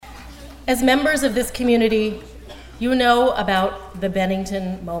As members of this community, you know about the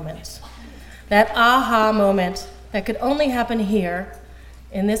Bennington moment. That aha moment that could only happen here,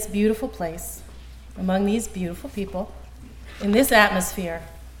 in this beautiful place, among these beautiful people, in this atmosphere.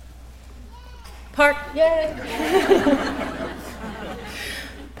 Parke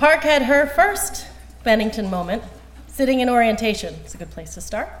had her first Bennington moment sitting in orientation. It's a good place to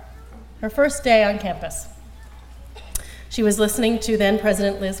start. Her first day on campus. She was listening to then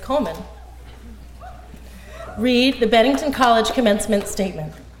President Liz Coleman read the Bennington College commencement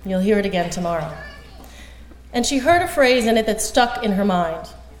statement. You'll hear it again tomorrow. And she heard a phrase in it that stuck in her mind.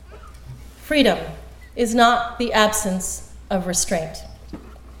 Freedom is not the absence of restraint.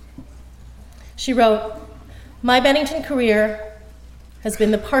 She wrote, "My Bennington career has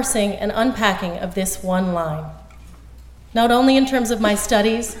been the parsing and unpacking of this one line, not only in terms of my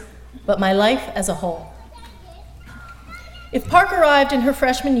studies, but my life as a whole." If Parke arrived in her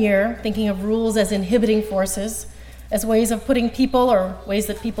freshman year thinking of rules as inhibiting forces, as ways of putting people, or ways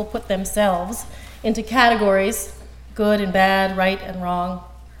that people put themselves, into categories, good and bad, right and wrong,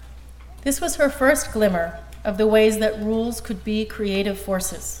 this was her first glimmer of the ways that rules could be creative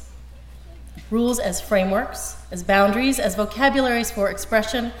forces. Rules as frameworks, as boundaries, as vocabularies for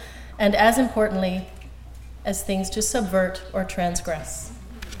expression, and as importantly, as things to subvert or transgress.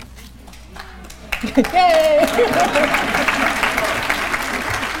 Yay!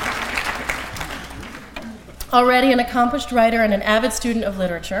 Already an accomplished writer and an avid student of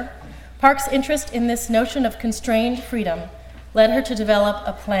literature, Parke's interest in this notion of constrained freedom led her to develop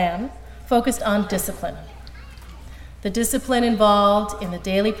a plan focused on discipline. The discipline involved in the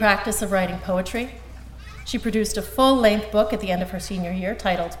daily practice of writing poetry. She produced a full-length book at the end of her senior year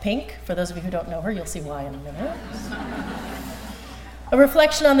titled Pink. For those of you who don't know her, you'll see why in a minute. A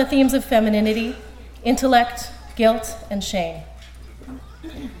reflection on the themes of femininity, intellect, guilt, and shame.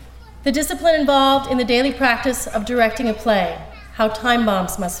 The discipline involved in the daily practice of directing a play, How Time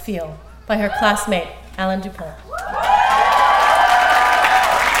Bombs Must Feel, by her classmate, Alan Dupont.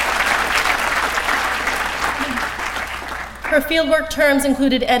 Her fieldwork terms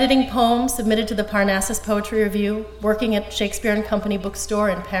included editing poems submitted to the Parnassus Poetry Review, working at Shakespeare and Company bookstore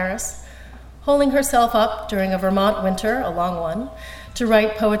in Paris, holding herself up during a Vermont winter, a long one, to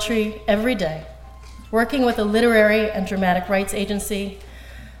write poetry every day, working with a literary and dramatic rights agency,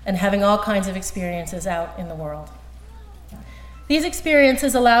 and having all kinds of experiences out in the world. These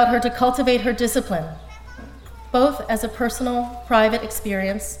experiences allowed her to cultivate her discipline, both as a personal, private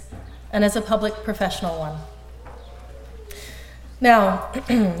experience and as a public, professional one. Now,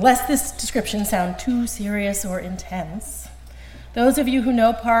 lest this description sound too serious or intense, those of you who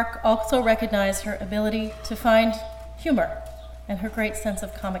know Parke also recognize her ability to find humor and her great sense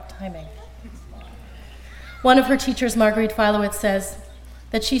of comic timing. One of her teachers, Marguerite Filowitz, says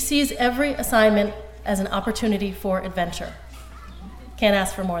that she sees every assignment as an opportunity for adventure. Can't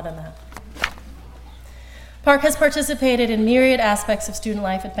ask for more than that. Parke has participated in myriad aspects of student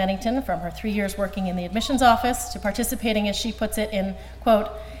life at Bennington, from her 3 years working in the admissions office to participating, as she puts it, in,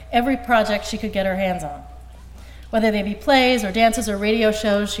 quote, every project she could get her hands on. Whether they be plays or dances or radio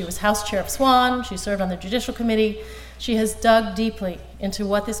shows, she was house chair of Swan, she served on the judicial committee. She has dug deeply into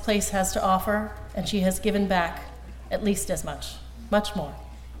what this place has to offer, and she has given back at least as much, much more.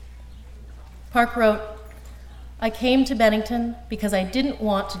 Parke wrote, "I came to Bennington because I didn't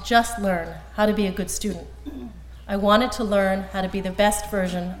want to just learn how to be a good student. I wanted to learn how to be the best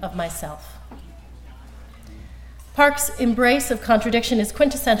version of myself." Parke's embrace of contradiction is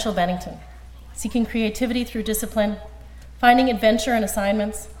quintessential Bennington, seeking creativity through discipline, finding adventure in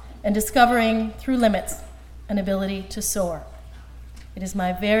assignments, and discovering, through limits, an ability to soar. It is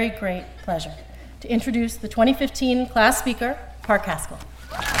my very great pleasure to introduce the 2015 class speaker, Parke Haskell.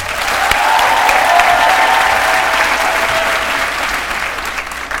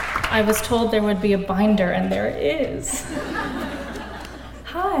 I was told there would be a binder, and there it is.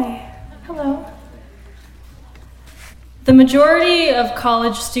 Hi, hello. The majority of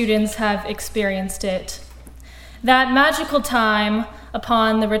college students have experienced it. That magical time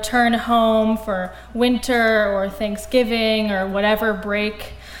upon the return home for winter or Thanksgiving or whatever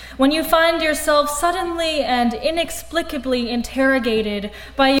break, when you find yourself suddenly and inexplicably interrogated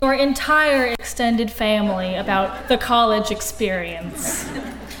by your entire extended family about the college experience.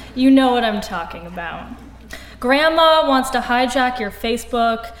 You know what I'm talking about. Grandma wants to hijack your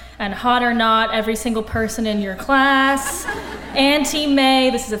Facebook and hot or not, every single person in your class. Auntie May,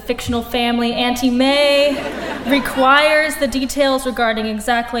 this is a fictional family, Auntie May requires the details regarding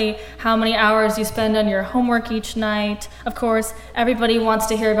exactly how many hours you spend on your homework each night. Of course, everybody wants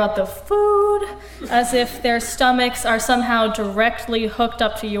to hear about the food, as if their stomachs are somehow directly hooked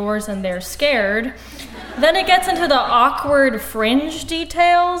up to yours and they're scared. Then it gets into the awkward fringe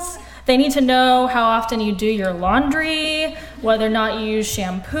details. They need to know how often you do your laundry, whether or not you use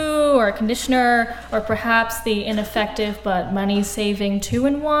shampoo or conditioner, or perhaps the ineffective but money-saving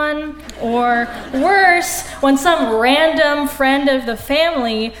 2-in-1. Or worse, when some random friend of the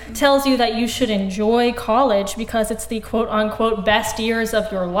family tells you that you should enjoy college because it's the quote-unquote best years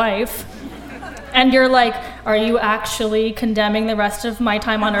of your life. And you're like, are you actually condemning the rest of my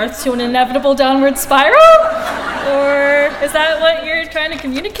time on Earth to an inevitable downward spiral? Or is that what you're trying to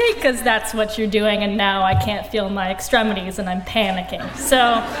communicate? Because that's what you're doing, and now I can't feel my extremities and I'm panicking. So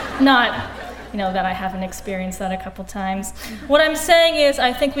not, that I haven't experienced that a couple times. What I'm saying is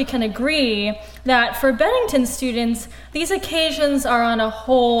I think we can agree that for Bennington students, these occasions are on a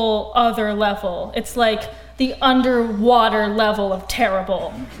whole other level. It's like the underwater level of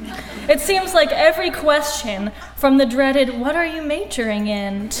terrible. It seems like every question, from the dreaded, what are you majoring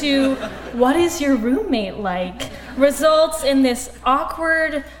in, to what is your roommate like, results in this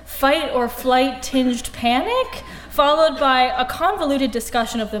awkward fight or flight tinged panic, followed by a convoluted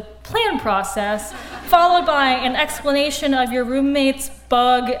discussion of the plan process, followed by an explanation of your roommate's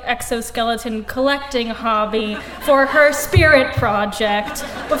bug exoskeleton collecting hobby for her spirit project,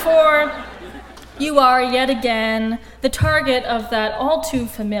 before you are yet again the target of that all too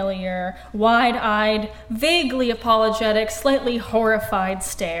familiar, wide-eyed, vaguely apologetic, slightly horrified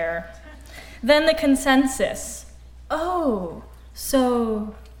stare. Then the consensus. Oh,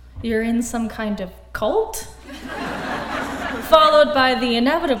 so you're in some kind of cult? Followed by the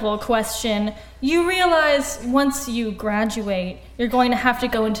inevitable question, you realize once you graduate, you're going to have to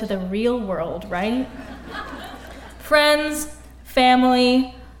go into the real world, right? Friends,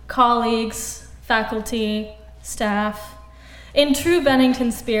 family, colleagues, faculty, staff. In true Bennington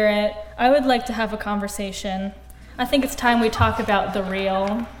spirit, I would like to have a conversation. I think it's time we talk about the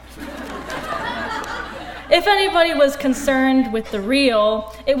real. If anybody was concerned with the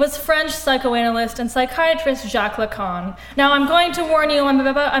real, it was French psychoanalyst and psychiatrist Jacques Lacan. Now, I'm going to warn you,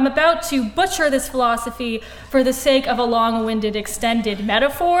 I'm about to butcher this philosophy for the sake of a long-winded extended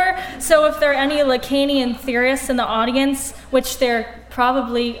metaphor, so if there are any Lacanian theorists in the audience, which there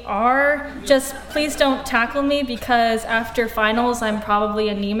probably are, just please don't tackle me, because after finals I'm probably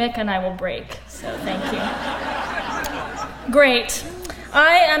anemic and I will break. So thank you. Great.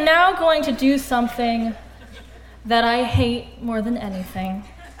 I am now going to do something that I hate more than anything.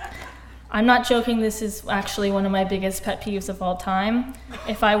 I'm not joking, this is actually one of my biggest pet peeves of all time.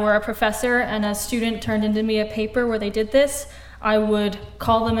 If I were a professor and a student turned into me a paper where they did this, I would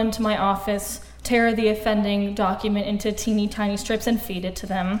call them into my office, tear the offending document into teeny tiny strips and feed it to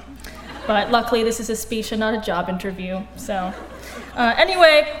them. But luckily this is a speech and not a job interview. So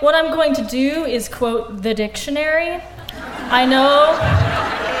anyway, what I'm going to do is quote the dictionary. I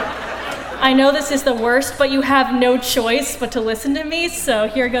know this is the worst, but you have no choice but to listen to me, so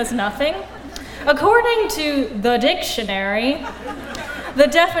here goes nothing. According to the dictionary, the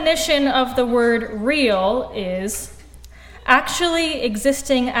definition of the word real is actually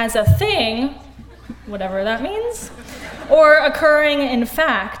existing as a thing, whatever that means, or occurring in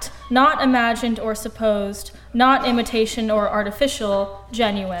fact, not imagined or supposed, not imitation or artificial,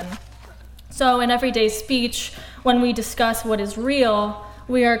 genuine. So in everyday speech, when we discuss what is real,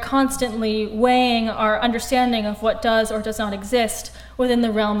 we are constantly weighing our understanding of what does or does not exist within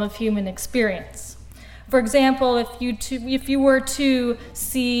the realm of human experience. For example, if you were to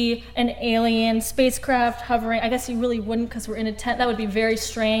see an alien spacecraft hovering, I guess you really wouldn't because we're in a tent, that would be very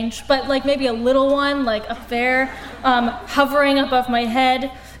strange, but like maybe a little one, like up there, hovering above my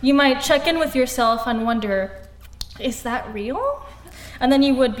head, you might check in with yourself and wonder, is that real? And then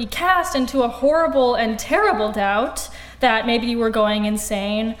you would be cast into a horrible and terrible doubt that maybe you were going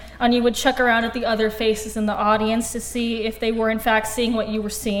insane, and you would check around at the other faces in the audience to see if they were in fact seeing what you were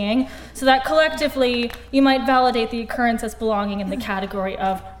seeing, so that collectively you might validate the occurrence as belonging in the category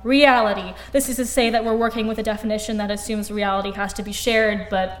of reality. This is to say that we're working with a definition that assumes reality has to be shared,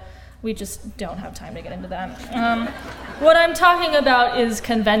 but we just don't have time to get into that. What I'm talking about is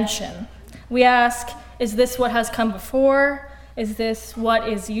convention. We ask, is this what has come before? Is this what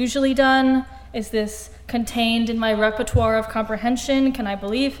is usually done? Is this contained in my repertoire of comprehension? Can I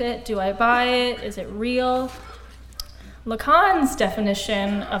believe it? Do I buy it? Is it real? Lacan's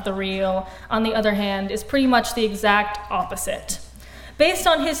definition of the real, on the other hand, is pretty much the exact opposite. Based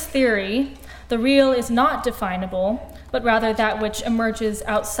on his theory, the real is not definable, but rather that which emerges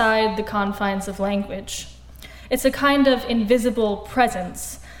outside the confines of language. It's a kind of invisible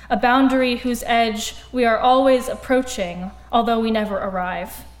presence, a boundary whose edge we are always approaching, although we never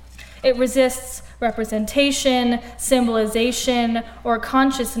arrive. It resists representation, symbolization, or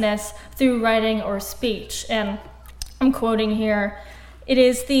consciousness through writing or speech. And I'm quoting here, "It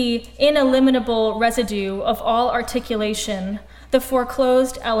is the ineliminable residue of all articulation, the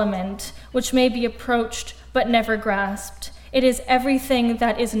foreclosed element which may be approached but never grasped. It is everything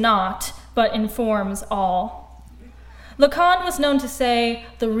that is not, but informs all." Lacan was known to say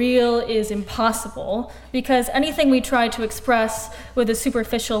the real is impossible because anything we try to express with a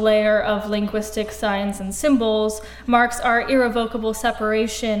superficial layer of linguistic signs and symbols marks our irrevocable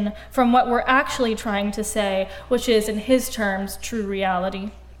separation from what we're actually trying to say, which is, in his terms, true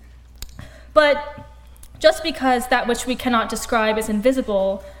reality. But just because that which we cannot describe is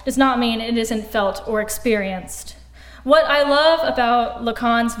invisible does not mean it isn't felt or experienced. What I love about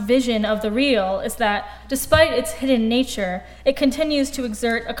Lacan's vision of the real is that, despite its hidden nature, it continues to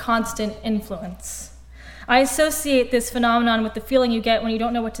exert a constant influence. I associate this phenomenon with the feeling you get when you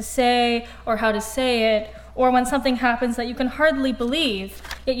don't know what to say or how to say it, or when something happens that you can hardly believe,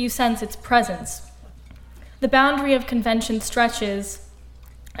 yet you sense its presence. The boundary of convention stretches,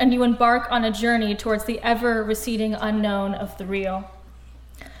 and you embark on a journey towards the ever-receding unknown of the real.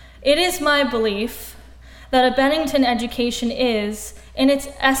 It is my belief that a Bennington education is, in its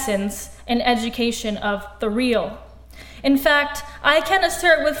essence, an education of the real. In fact, I can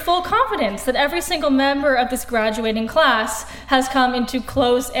assert with full confidence that every single member of this graduating class has come into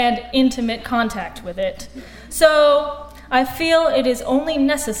close and intimate contact with it. So I feel it is only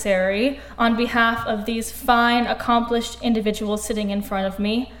necessary, on behalf of these fine, accomplished individuals sitting in front of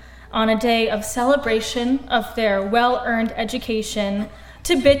me, on a day of celebration of their well-earned education,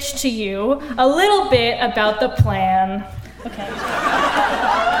 to bitch to you a little bit about the plan. Okay.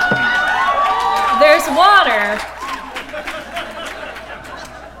 There's water.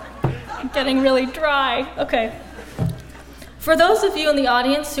 I'm getting really dry. Okay. For those of you in the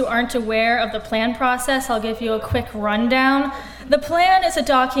audience who aren't aware of the plan process, I'll give you a quick rundown. The plan is a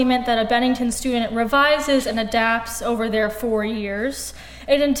document that a Bennington student revises and adapts over their 4 years.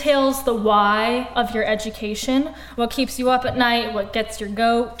 It entails the why of your education, what keeps you up at night, what gets your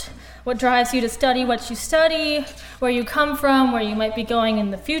goat, what drives you to study what you study, where you come from, where you might be going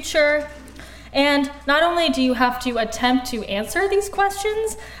in the future. And not only do you have to attempt to answer these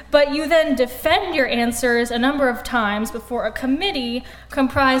questions, but you then defend your answers a number of times before a committee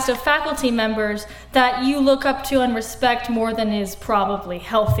comprised of faculty members that you look up to and respect more than is probably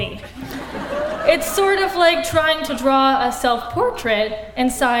healthy. It's sort of like trying to draw a self-portrait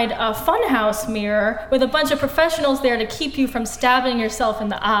inside a funhouse mirror with a bunch of professionals there to keep you from stabbing yourself in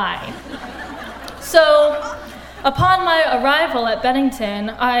the eye. So, upon my arrival at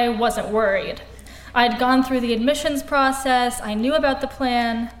Bennington, I wasn't worried. I'd gone through the admissions process, I knew about the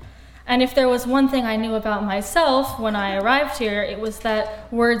plan, and if there was one thing I knew about myself when I arrived here, it was that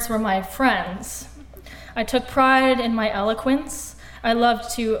words were my friends. I took pride in my eloquence. I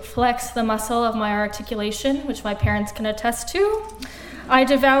loved to flex the muscle of my articulation, which my parents can attest to. I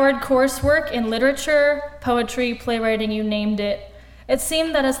devoured coursework in literature, poetry, playwriting, you named it. It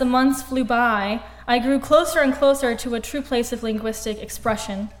seemed that as the months flew by, I grew closer and closer to a true place of linguistic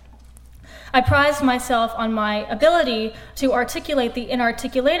expression. I prized myself on my ability to articulate the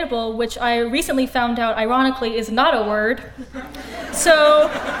inarticulatable, which I recently found out, ironically, is not a word. So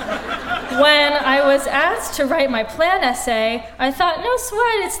when I was asked to write my plan essay, I thought, no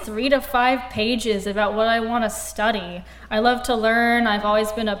sweat, it's 3 to 5 pages about what I want to study. I love to learn. I've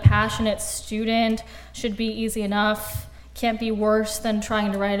always been a passionate student. Should be easy enough. Can't be worse than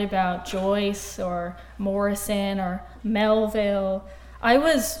trying to write about Joyce or Morrison or Melville. I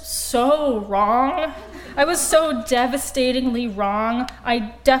was so wrong. I was so devastatingly wrong.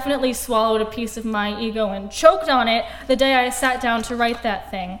 I definitely swallowed a piece of my ego and choked on it the day I sat down to write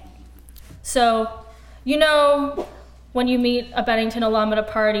that thing. So, you know, when you meet a Bennington alum at a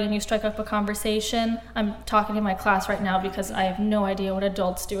party and you strike up a conversation, I'm talking to my class right now because I have no idea what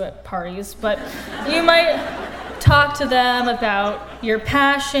adults do at parties, but you might talk to them about your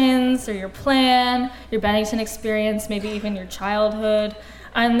passions or your plan, your Bennington experience, maybe even your childhood,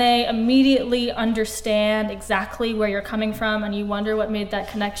 and they immediately understand exactly where you're coming from and you wonder what made that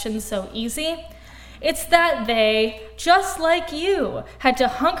connection so easy. It's that they, just like you, had to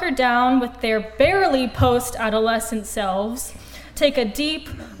hunker down with their barely post-adolescent selves, take a deep,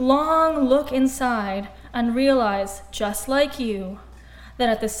 long look inside, and realize, just like you, that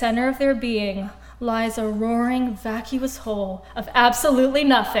at the center of their being lies a roaring, vacuous hole of absolutely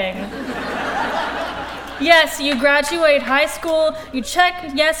nothing. Yes, you graduate high school, you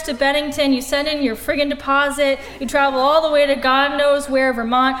check yes to Bennington, you send in your friggin' deposit, you travel all the way to God knows where,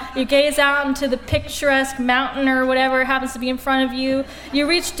 Vermont, you gaze out into the picturesque mountain or whatever happens to be in front of you, you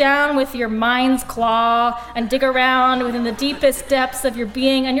reach down with your mind's claw and dig around within the deepest depths of your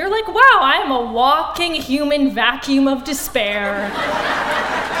being, and you're like, wow, I am a walking human vacuum of despair.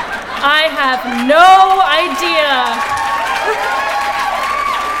 I have no idea.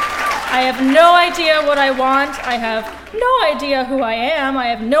 I have no idea what I want, I have no idea who I am, I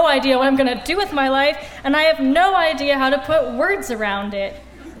have no idea what I'm going to do with my life, and I have no idea how to put words around it.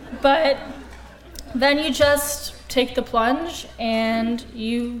 But then you just take the plunge and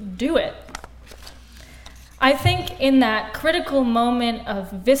you do it. I think in that critical moment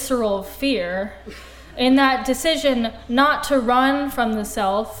of visceral fear, in that decision not to run from the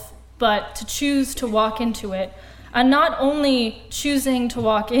self, but to choose to walk into it, and not only choosing to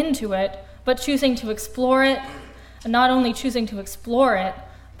walk into it, but choosing to explore it, and not only choosing to explore it,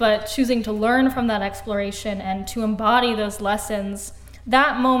 but choosing to learn from that exploration and to embody those lessons,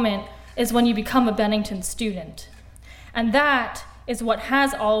 that moment is when you become a Bennington student. And that is what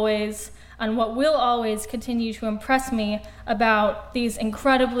has always and what will always continue to impress me about these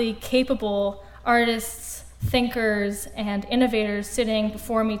incredibly capable artists, thinkers, and innovators sitting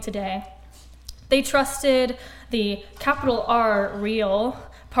before me today. They trusted the capital R real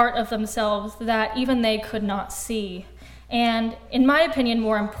part of themselves that even they could not see. And in my opinion,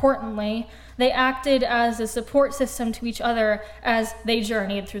 more importantly, they acted as a support system to each other as they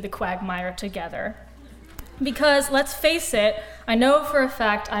journeyed through the quagmire together. Because let's face it, I know for a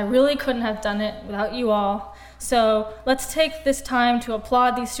fact I really couldn't have done it without you all. So let's take this time to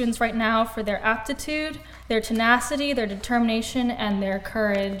applaud these students right now for their aptitude, their tenacity, their determination, and their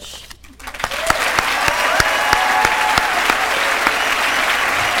courage.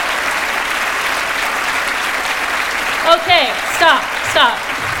 Okay, stop.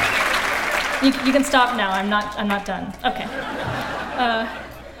 You can stop now. I'm not done. Okay.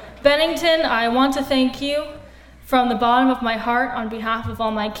 Bennington, I want to thank you from the bottom of my heart on behalf of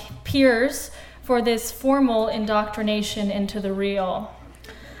all my peers for this formal indoctrination into the real.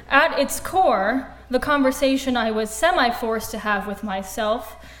 At its core, the conversation I was semi-forced to have with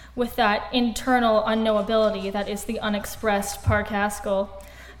myself, with that internal unknowability that is the unexpressed Parke Haskell,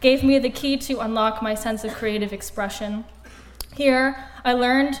 gave me the key to unlock my sense of creative expression. Here, I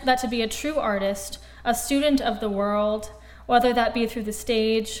learned that to be a true artist, a student of the world, whether that be through the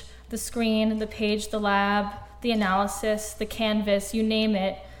stage, the screen, the page, the lab, the analysis, the canvas, you name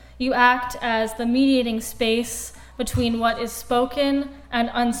it, you act as the mediating space between what is spoken and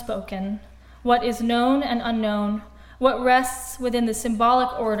unspoken, what is known and unknown, what rests within the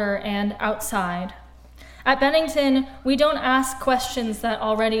symbolic order and outside. At Bennington, we don't ask questions that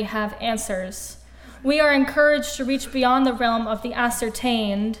already have answers. We are encouraged to reach beyond the realm of the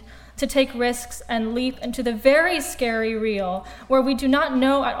ascertained, to take risks and leap into the very scary real, where we do not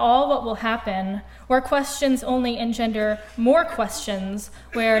know at all what will happen, where questions only engender more questions,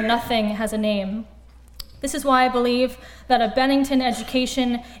 where nothing has a name. This is why I believe that a Bennington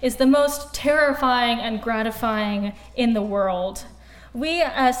education is the most terrifying and gratifying in the world. We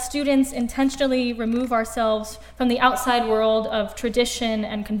as students intentionally remove ourselves from the outside world of tradition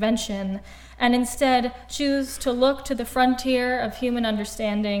and convention, and instead choose to look to the frontier of human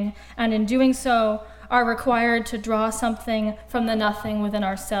understanding, and in doing so are required to draw something from the nothing within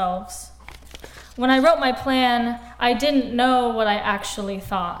ourselves. When I wrote my plan, I didn't know what I actually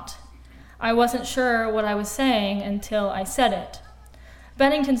thought. I wasn't sure what I was saying until I said it.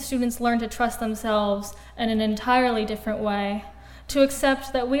 Bennington students learn to trust themselves in an entirely different way, to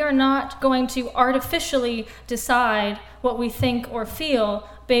accept that we are not going to artificially decide what we think or feel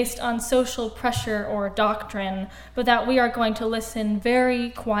based on social pressure or doctrine, but that we are going to listen very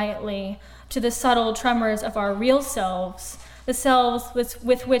quietly to the subtle tremors of our real selves, the selves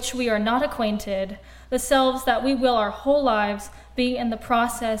with which we are not acquainted, the selves that we will our whole lives be in the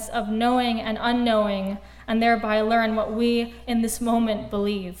process of knowing and unknowing, and thereby learn what we in this moment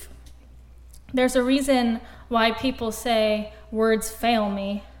believe. There's a reason why people say, words fail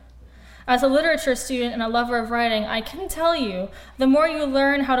me. As a literature student and a lover of writing, I can tell you, the more you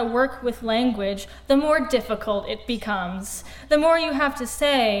learn how to work with language, the more difficult it becomes. The more you have to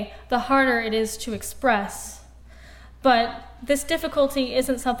say, the harder it is to express. But this difficulty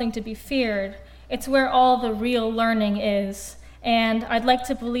isn't something to be feared. It's where all the real learning is. And I'd like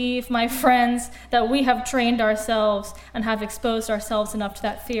to believe, my friends, that we have trained ourselves and have exposed ourselves enough to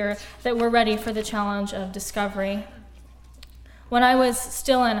that fear that we're ready for the challenge of discovery. When I was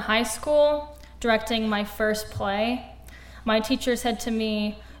still in high school, directing my first play. My teacher said to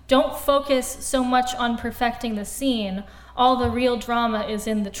me, "Don't focus so much on perfecting the scene. All the real drama is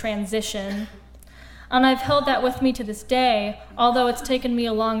in the transition." And I've held that with me to this day, although it's taken me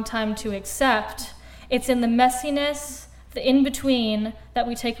a long time to accept. It's in the messiness, the in-between, that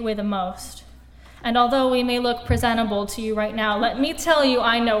we take away the most. And although we may look presentable to you right now, let me tell you,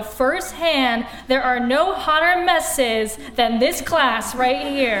 I know firsthand there are no hotter messes than this class right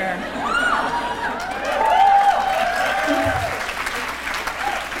here.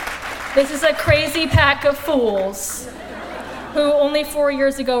 This is a crazy pack of fools who only 4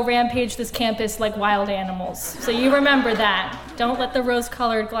 years ago rampaged this campus like wild animals. So you remember that. Don't let the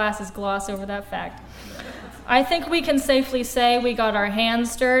rose-colored glasses gloss over that fact. I think we can safely say we got our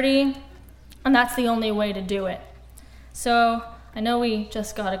hands dirty, and that's the only way to do it. So I know we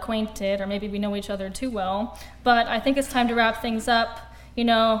just got acquainted, or maybe we know each other too well, but I think it's time to wrap things up.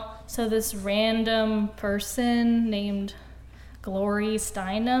 So this random person named Glory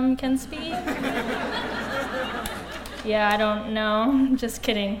Steinem can speak? Yeah, I don't know. Just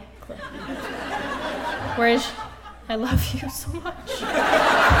kidding. I love you so much.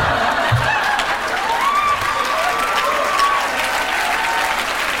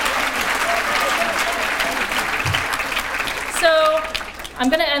 So I'm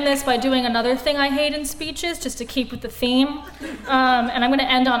going to end this by doing another thing I hate in speeches, just to keep with the theme. And I'm going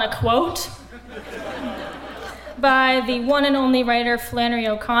to end on a quote by the one and only writer Flannery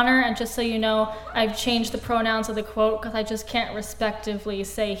O'Connor. And just so you know, I've changed the pronouns of the quote because I just can't respectively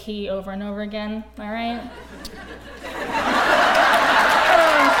say he over and over again. All right?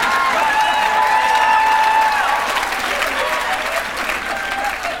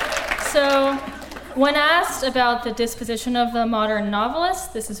 So, when asked about the disposition of the modern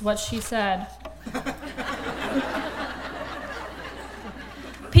novelist, this is what she said.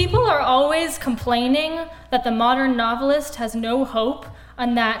 People are always complaining that the modern novelist has no hope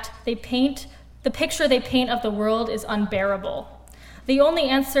and that the picture they paint of the world is unbearable. The only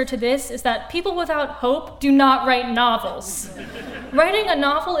answer to this is that people without hope do not write novels. Writing a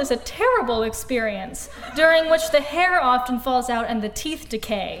novel is a terrible experience, during which the hair often falls out and the teeth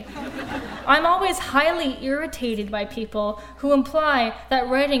decay. I'm always highly irritated by people who imply that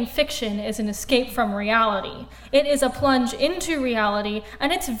writing fiction is an escape from reality. It is a plunge into reality,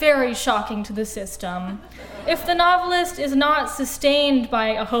 and it's very shocking to the system. If the novelist is not sustained by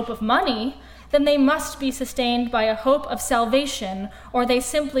a hope of money, then they must be sustained by a hope of salvation, or they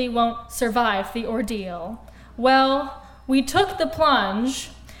simply won't survive the ordeal. Well, we took the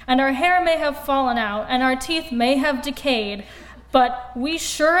plunge, and our hair may have fallen out, and our teeth may have decayed, but we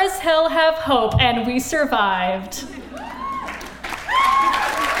sure as hell have hope, and we survived.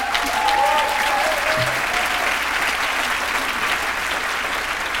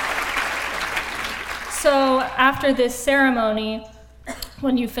 So after this ceremony,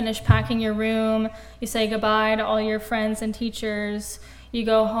 when you finish packing your room, you say goodbye to all your friends and teachers, you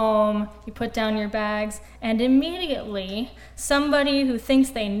go home, you put down your bags, and immediately somebody who thinks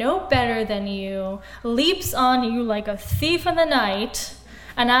they know better than you leaps on you like a thief in the night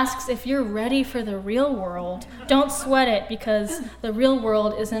and asks if you're ready for the real world. Don't sweat it, because the real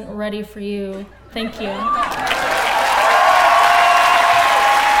world isn't ready for you. Thank you.